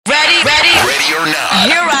or not.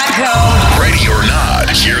 Here I come. Ready or not,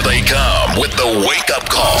 here they come with the wake-up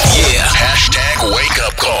call. Yeah. Hashtag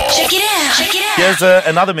wake-up call. Check it out. Check it out. Here's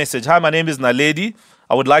another message. Hi, my name is Naledi.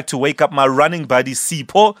 I would like to wake up my running buddy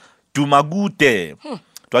Sipho Dumagute.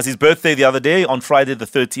 It was his birthday the other day on Friday the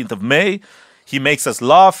 13th of May. He makes us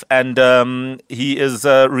laugh and he is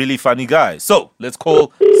a really funny guy. So let's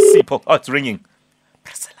call Sipho. Oh, it's ringing.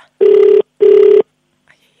 Priscilla.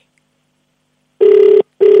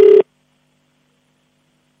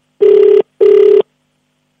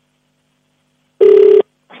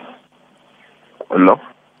 Hello?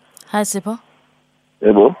 Hi, Sipho.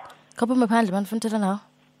 Yebo. Kaphume phandle man, ngifuna nawe.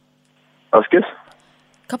 Askes?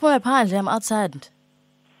 Kaphume phandle, I'm outside.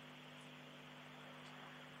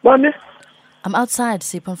 Bani? I'm outside,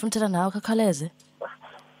 Sipho, ngifuna nawe, khawuleze.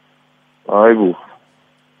 Hayibo.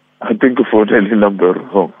 I think you phoned any number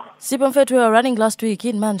wrong. Sipho, mfethu, we were running last week,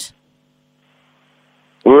 yini manje?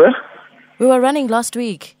 Where? We were running last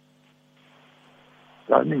week.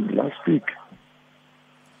 Running last week.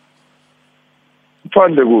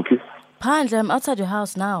 Phandle kuphi? Phandle, I'm outside your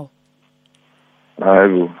house now.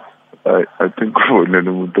 Hayibo. I think you phoned any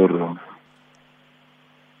number wrong.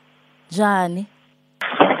 Njani?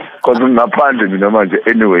 Because ngaphandle mina manje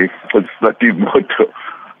anyway, because that imoto.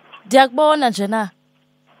 Ndiyakubona nje na.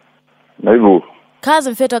 Hayibo.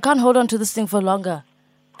 Khazi mfethu, I can't hold on to this thing for longer.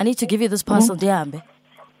 I need to give you this parcel, ndihambe.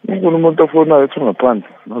 Umuntu ofonayo ethi ngaphandle,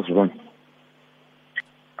 nazibona.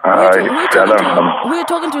 Who are you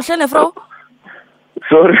talking to? Hlene vrouw?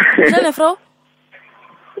 Sorry. Hlene vrouw?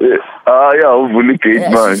 Yeah, uvula igate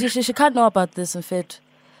manje. She can't know about this mfethu.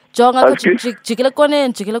 Jonga kho jikile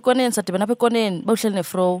koneni sadibana apha ekoneni bawuhleli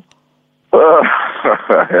nefro.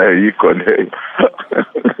 Yikho leyo.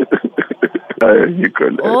 Yikho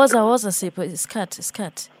leyo. Woza Sipho,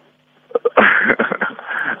 isikhathi.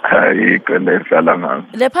 Yikho leyo hlala ngami.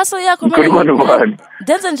 Le parcel yakho manje.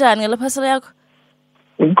 Ndenze njani ngale parcel yakho?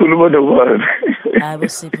 Ngikhuluma nobani? Hayi bo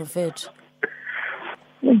Sipho mfethu.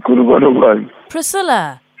 Ngikhuluma nobani?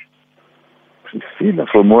 Priscilla. Priscilla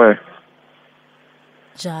from where?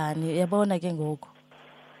 Njani, uyabona ke ngoku.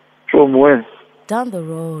 From where? Down the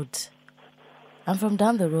road. I'm from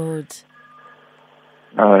down the road.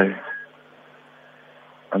 Hayi.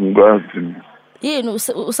 Angikwazi. Yini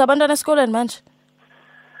usabantwana esikoleni manje?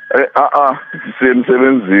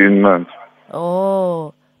 Sisemsebenzini manje.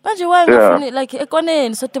 Oh. Manje why ngafuni like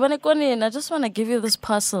ekoneni, so dibana ekoneni. I just want to give you this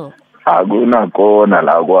parcel. Akunakona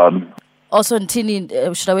la kwami. Also,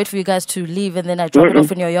 Ntini, should I wait for you guys to leave and then I drop it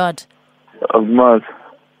off in your yard? Akumazi.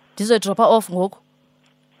 Drop her off ngoku.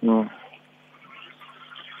 No.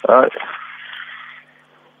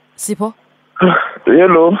 Sipho?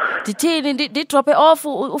 Hello. Did drop it off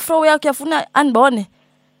ufro yakho yafuna andibone?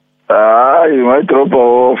 Hayi, my drop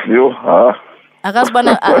off yo.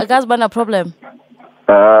 Akazibana problem.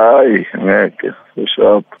 Hayi, ngeke.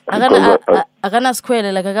 Shop. Akana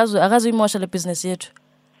sikhwele like akazuyimosha le business yethu.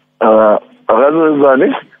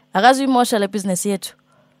 Akazuzani? Akazuyimosha le business yethu.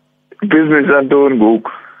 Business antoni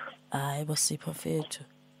ngoku? Hayi bo Sipho mfethu.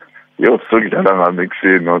 Yo sokudlala ngami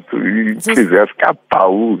ekuseni nothi izizi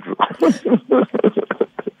yasikapawuzo.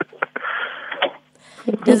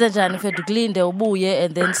 Denze njani mfethu kulinde ubuye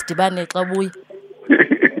and then sidibane xa ubuye.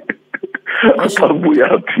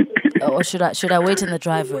 Or should I wait in the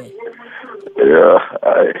driveway? Yeah,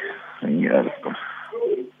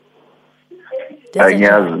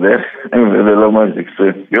 Angiyazi le. Engivela manje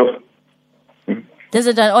ekuseni. Yo.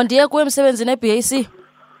 Denze njani ondiye kuwe emsebenzini eBAC?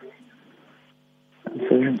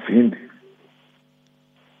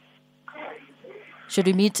 Should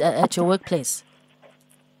we meet at your workplace?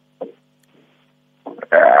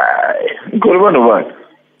 Ngikhuluma nobani?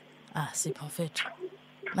 Sipho mfethu.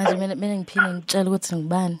 Manje mina ngiphinde ngitshela ukuthi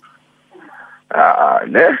ngibani.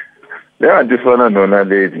 Le andifana nona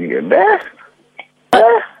lady ke.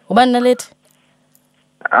 Ubani naleti?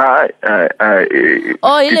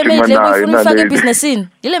 Oh, ile maid le ufuna ufake ebusinessini.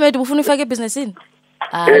 Ile maid ufuna ufake ebusinessini.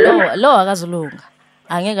 Lo akazulunga.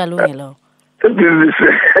 Angeke alunge lo.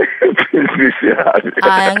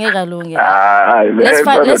 Angeke alunge. Let's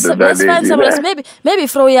find someone else. Maybe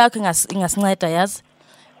fro yakho ingasinceda yazi.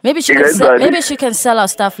 Maybe she can sell our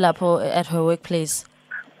stuff lapho at her workplace.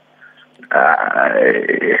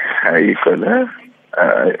 Ayikho la.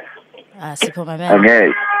 Sipho my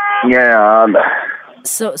man. Ngiyala.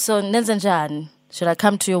 So nenze njani? Should I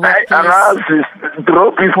come to your workplace? Angazi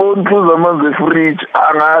drop iphone phuza amanzi fridge.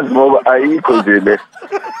 Angazi ngoba ayikho nje le.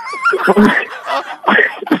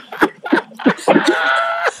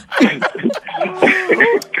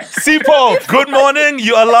 Sipho, good morning.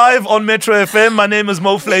 You are live on Metro FM. My name is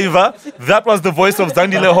Mo Flavor. That was the voice of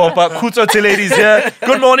Zandile Hopa. Kuto ladies here.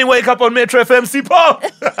 Good morning. Wake up on Metro FM. Sipho.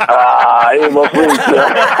 Hey, mafethu.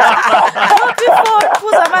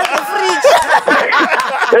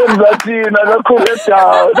 Emzathini akakhule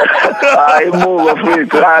down. Hayi muva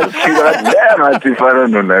mfethu. Ashika ngathi fana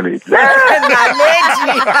nonaledi.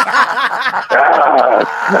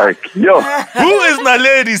 Like yo. Who is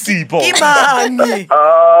Naledi, Sipho? Imani.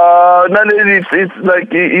 Naledi, it's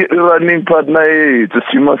like running partner to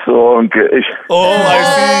Sima sonke. Oh, I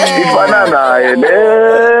see. Ifana naye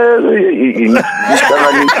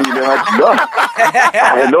ngihlanganisile ngathi lo.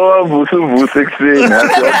 Hello vusu ekuseni.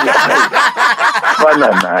 Ifana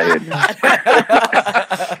naye.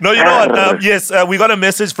 No, you know what? Yes, we got a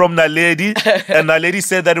message from Naledi, and Naledi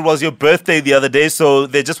said that it was your birthday the other day, so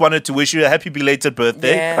they just wanted to wish you a happy belated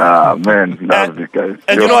birthday. Yeah. Ah, man, love it, guys.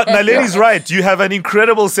 And you know what? Naledi's right. You have an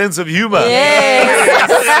incredible sense of humor. Yes.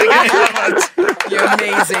 You're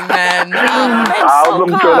amazing, man.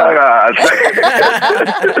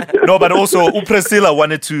 No, but also Priscilla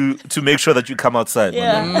wanted to make sure that you come outside.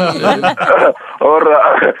 Yeah. I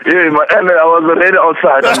was already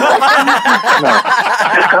outside.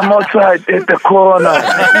 Come outside at the corner.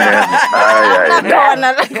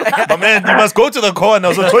 But man, you must go to the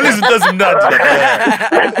corner. So tourism doesn't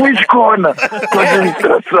Which corner?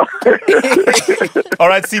 All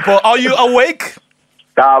right, Sipho, are you awake?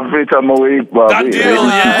 I'm awake, Bobby. That deal,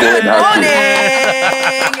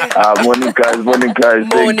 yeah. Morning, guys. Thank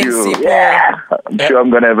Morning, you. Sipho. Yeah. I'm sure I'm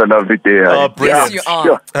going to have a lovely day. Oh, brilliant. Yes, you are.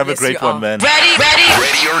 Sure. Have a Yes, great you one, are. man. Ready?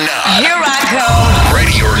 Ready or not. Here I come.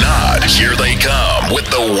 Ready or not. Here they come with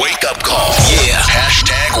the wake up call. Yeah.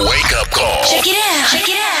 Hashtag wake up call. Check it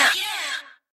out.